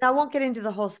 Yeah. And I won't get into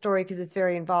the whole story because it's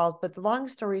very involved. But the long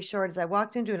story short is I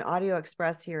walked into an Audio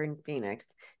Express here in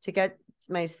Phoenix to get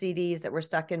my CDs that were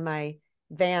stuck in my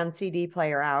van CD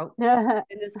player out. And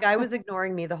this guy was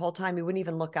ignoring me the whole time. He wouldn't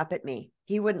even look up at me.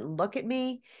 He wouldn't look at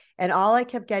me. And all I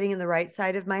kept getting in the right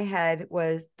side of my head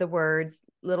was the words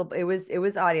it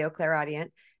was audio,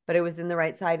 clairaudient, but it was in the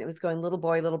right side. It was going, little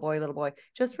boy, little boy, little boy,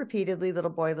 just repeatedly,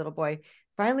 little boy, little boy.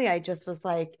 Finally, I just was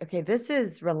like, okay, this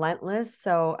is relentless.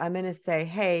 So I'm going to say,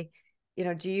 hey,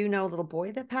 do you know a little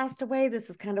boy that passed away? This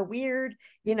is kind of weird,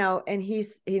 and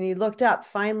he looked up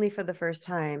finally for the first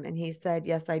time, and he said,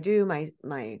 yes, I do. My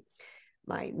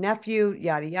nephew,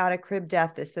 yada, yada, crib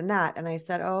death, this and that. And I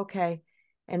said, oh, okay.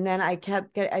 And then I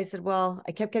kept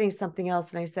getting something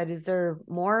else. And I said, is there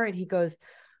more? And he goes,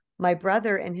 my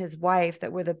brother and his wife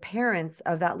that were the parents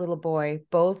of that little boy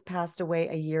both passed away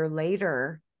a year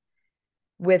later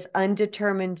with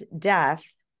undetermined death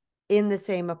in the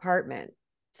same apartment.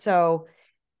 So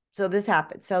this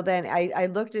happened. So then I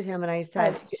looked at him and I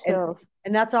said,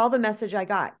 and that's all the message I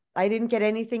got. I didn't get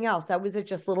anything else. That was it,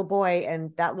 just little boy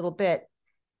and that little bit.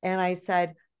 And I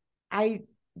said, I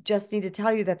just need to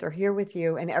tell you that they're here with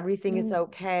you and everything is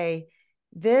okay.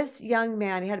 This young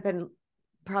man, he had been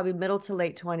probably middle to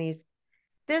late 20s.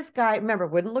 this guy, remember,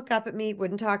 wouldn't look up at me,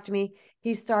 wouldn't talk to me.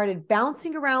 He started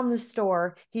bouncing around the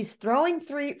store. He's throwing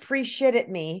free shit at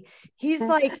me. He's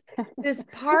like this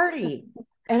party.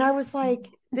 And I was like,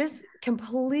 this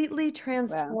completely Wow.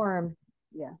 transformed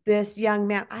Yeah. this young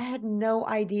man. I had no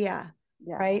idea.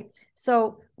 Yeah. Right.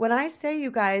 So when I say,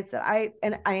 you guys, that I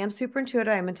am super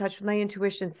intuitive, I'm in touch with my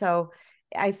intuition. So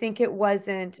I think it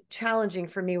wasn't challenging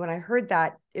for me when I heard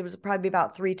that. It was probably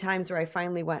about 3 times where I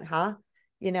finally went, huh?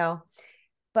 You know,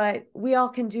 but we all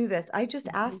can do this. I just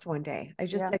asked one day, I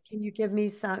just Yeah. said, can you give me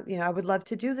some, I would love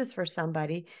to do this for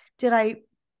somebody. Did I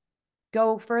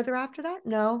go further after that?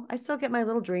 No, I still get my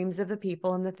little dreams of the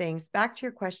people and the things. Back to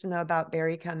your question though about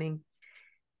Barry coming.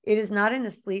 It is not in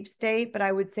a sleep state, but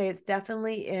I would say it's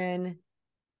definitely in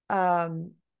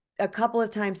um a couple of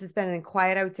times it's been in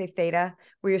quiet, I would say theta,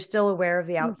 where you're still aware of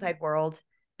the outside world,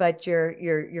 but you're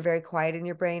very quiet in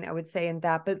your brain, I would say, in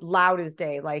that, but loud as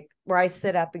day, like where I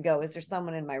sit up and go, is there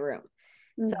someone in my room?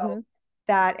 So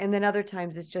that, and then other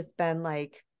times it's just been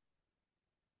like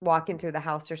walking through the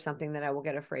house or something that I will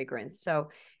get a fragrance. So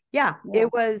yeah.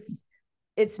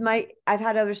 I've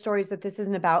had other stories, but this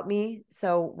isn't about me.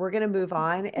 So we're going to move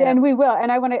on. Yeah, and we will.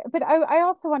 And I want to, but I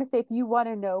also want to say, if you want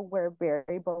to know where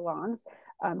Barry belongs,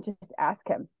 just ask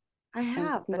him I and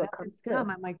have, see but what comes nothing's through. come.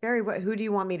 I'm like, Barry, who do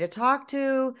you want me to talk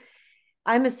to?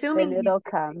 I'm assuming And it'll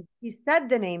come. he said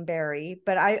the name Barry,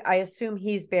 but I assume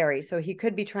he's Barry. So he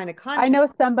could be trying to I contact. know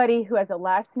somebody who has a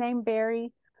last name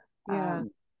Barry. Yeah.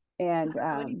 And I don't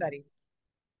know anybody.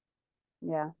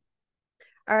 yeah.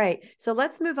 All right. So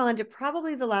let's move on to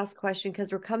probably the last question,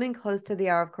 because we're coming close to the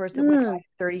hour. Of course, it went by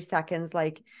 30 seconds,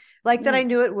 like that I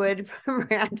knew it would,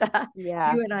 Miranda.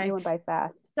 Yeah, You and I. it went by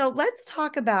fast. So let's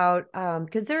talk about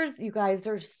because there's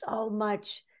so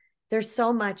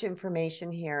much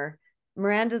information here.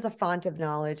 Miranda's a font of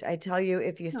knowledge. I tell you,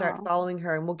 if you start Oh. following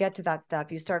her, and we'll get to that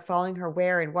stuff, you start following her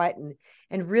where and what,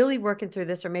 and really working through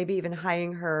this, or maybe even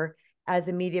hiring her as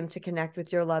a medium to connect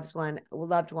with your loved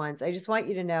ones. I just want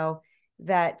you to know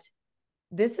that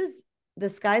this is the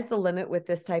sky's the limit with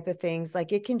this type of things.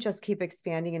 Like, it can just keep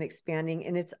expanding and expanding,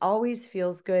 and it's always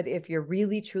feels good if you're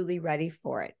really truly ready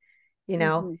for it.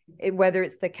 Whether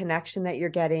it's the connection that you're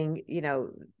getting,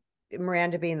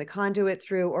 Miranda being the conduit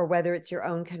through, or whether it's your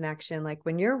own connection. Like,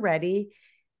 when you're ready,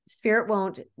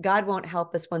 God won't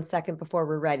help us 1 second before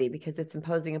we're ready, because it's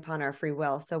imposing upon our free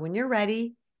will. So when you're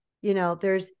ready,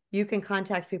 you can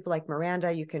contact people like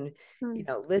Miranda. You can,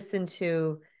 listen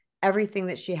to everything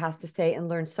that she has to say and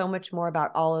learn so much more about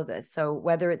all of this. So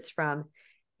whether it's from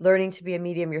learning to be a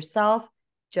medium yourself,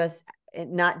 just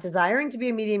not desiring to be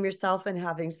a medium yourself and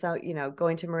having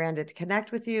going to Miranda to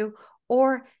connect with you,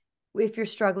 or if you're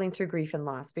struggling through grief and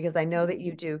loss, because I know that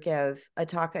you do give a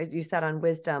talk, you said, on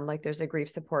wisdom, like there's a grief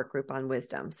support group on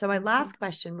wisdom. So my last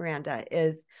question, Miranda,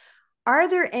 is, are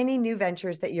there any new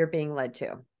ventures that you're being led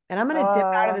to? And I'm going to dip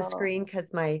out of the screen,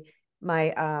 because my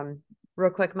real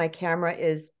quick, my camera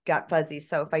got fuzzy.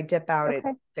 So if I dip out, it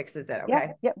fixes it.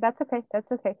 Okay. Yep. That's okay.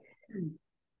 That's okay.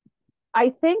 I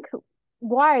think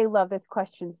why I love this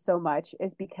question so much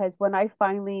is because when I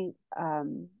finally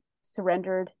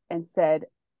surrendered and said,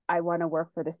 I want to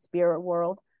work for the spirit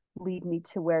world, lead me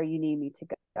to where you need me to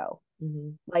go.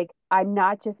 Like, I'm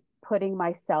not just putting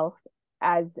myself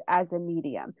as a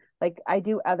medium. Like, I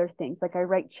do other things. Like, I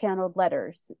write channeled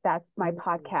letters. That's my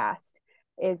podcast.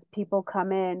 Is people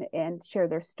come in and share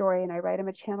their story, and I write them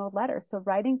a channeled letter. So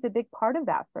writing's a big part of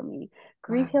that for me.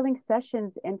 Grief healing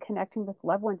sessions and connecting with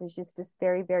loved ones is just this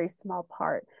very, very small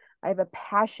part. I have a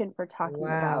passion for talking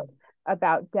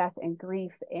about death and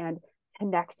grief and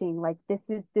connecting. Like, this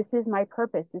is my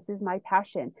purpose. This is my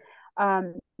passion.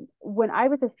 When I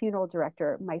was a funeral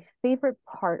director, my favorite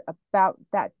part about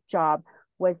that job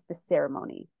was the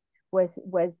ceremony. Was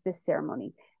the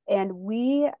ceremony. And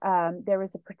there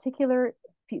was a particular,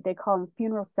 they call them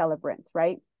funeral celebrants,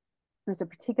 right? There's a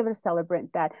particular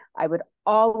celebrant that I would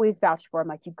always vouch for. I'm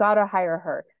like, you got to hire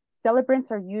her.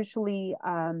 Celebrants are usually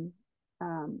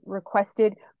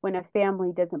requested when a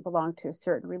family doesn't belong to a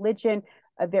certain religion,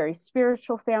 a very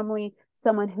spiritual family,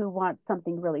 someone who wants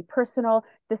something really personal.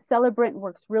 The celebrant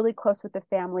works really close with the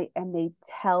family, and they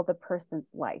tell the person's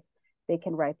life. They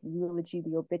can write the eulogy,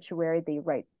 the obituary, they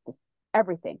write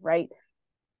everything, right?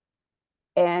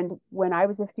 And when I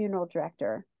was a funeral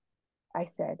director, I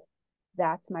said,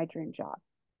 that's my dream job.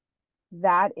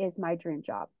 That is my dream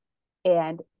job.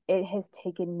 And it has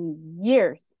taken me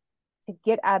years to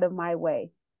get out of my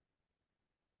way.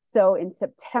 So in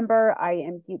September, I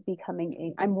am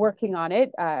I'm working on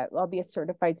it. I'll be a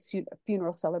certified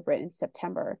funeral celebrant in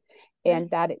September. And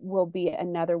that will be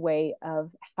another way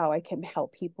of how I can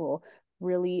help people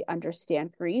really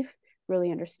understand grief,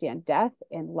 really understand death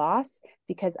and loss,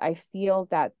 because I feel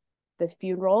that the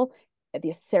funeral,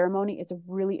 the ceremony is a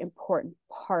really important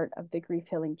part of the grief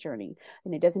healing journey.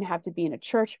 And it doesn't have to be in a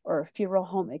church or a funeral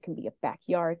home. It can be a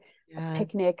backyard, a Yes.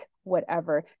 picnic,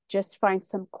 whatever. Just find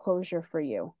some closure for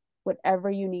you, whatever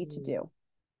you need to Mm, do.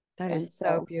 that And is so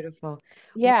so, beautiful.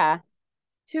 yeah,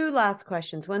 Two last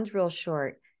questions. One's real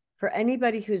short. For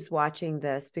anybody who's watching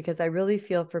this, because I really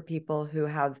feel for people who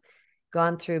have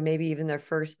gone through maybe even their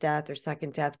first death or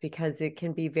second death, because it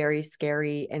can be very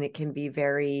scary and it can be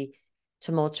very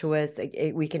tumultuous.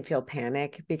 We can feel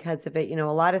panic because of it. You know,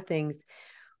 a lot of things.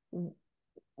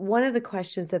 One of the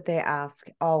questions that they ask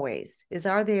always is,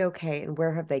 are they okay and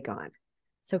where have they gone?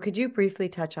 So could you briefly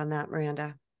touch on that,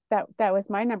 Miranda? that was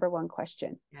my number one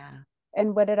question. Yeah.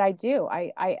 And what did I do?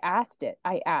 I asked it.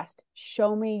 I asked,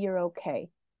 show me you're okay.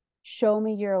 Show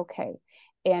me you're okay.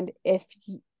 And if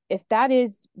that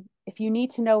is, if you need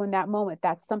to know in that moment,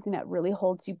 that's something that really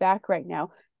holds you back right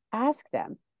now, ask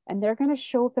them. And they're going to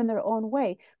show up in their own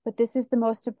way. But this is the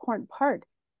most important part.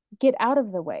 Get out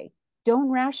of the way. Don't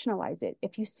rationalize it.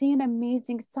 If you see an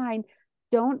amazing sign,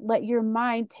 don't let your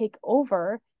mind take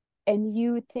over and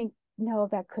you think, no,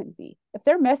 that couldn't be. If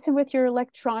they're messing with your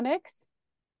electronics,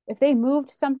 if they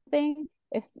moved something,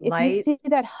 if you see Lights.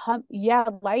 that yeah,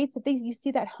 lights, if you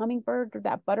see that hummingbird or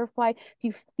that butterfly, if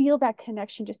you feel that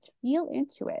connection, just feel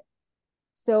into it.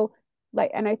 So,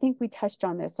 like, and I think we touched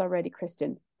on this already,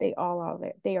 Kristen. They all are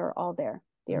there. They are all there.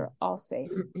 They are all safe.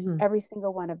 Mm-hmm. Every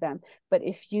single one of them. But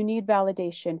if you need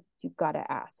validation, you've got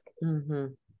to ask. Mm-hmm.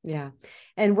 Yeah.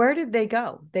 And where did they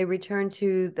go? They returned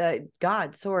to the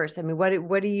God source. I mean,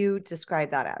 what do you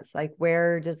describe that as? Like,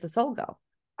 where does the soul go?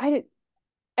 I did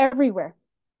everywhere.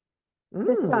 The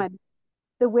Mm, sun,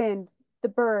 the wind, the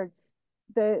birds,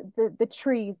 the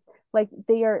trees, like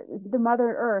they are the mother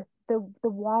earth, the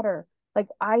water. Like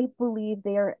I believe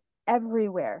they are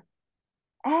everywhere.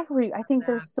 I think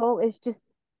their soul is just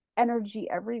energy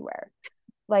everywhere.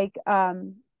 Like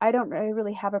I don't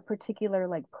really have a particular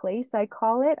like place I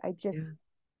call it. yeah,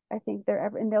 I think they're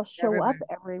and they'll show up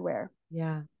everywhere. everywhere.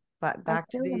 Yeah. But I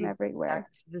feel them back everywhere.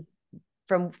 to this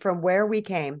from where we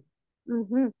came.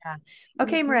 Mm-hmm. Yeah.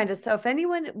 Okay, Mm-hmm. Miranda. So if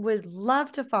anyone would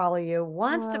love to follow you,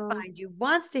 wants to Oh, find you,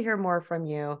 wants to hear more from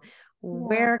you, yeah.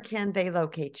 where can they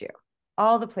locate you?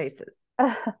 All the places.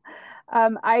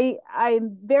 I'm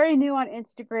very new on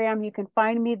Instagram. You can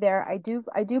find me there. I do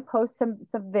post some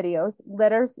videos,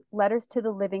 letters to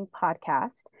the living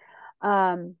podcast.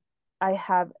 Um, I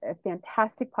have a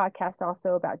fantastic podcast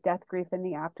also about death, grief, and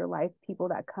the afterlife. People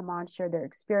that come on share their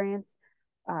experience.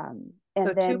 So And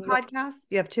two then podcasts?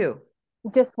 You have two.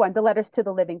 just one, the Letters to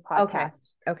the Living Okay.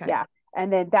 podcast. Okay. Yeah,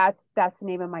 and then that's the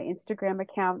name of my Instagram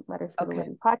account, Letters to the Okay.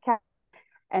 Living podcast.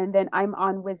 And then I'm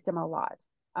on Wisdom a lot.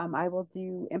 I will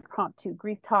do impromptu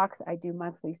grief talks. I do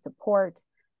monthly support.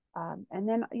 And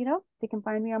then, they can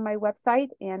find me on my website,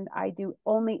 and I do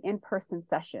only in-person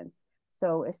sessions.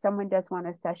 So if someone does want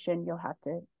a session, you'll have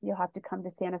to come to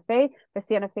Santa Fe. But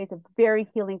Santa Fe is a very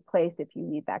healing place if you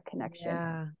need that connection.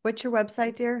 Yeah. What's your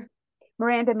website, dear?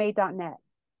 MirandaMay.net.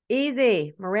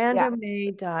 Easy. Yeah,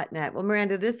 MirandaMay.net. Well,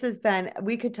 Miranda, this has been,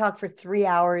 we could talk for 3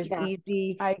 hours yeah,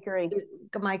 easy. I agree.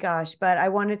 Oh my gosh. But I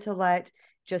wanted to let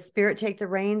just spirit take the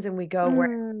reins and we go where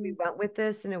we Mm, went with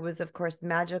this. And it was, of course,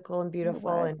 magical and it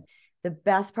beautiful and was. the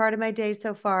best part of my day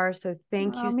so far. So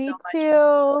thank Oh, you so me much for being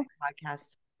on too. my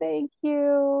podcast. Thank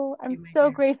you. I'm You, my so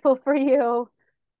dear. grateful for you.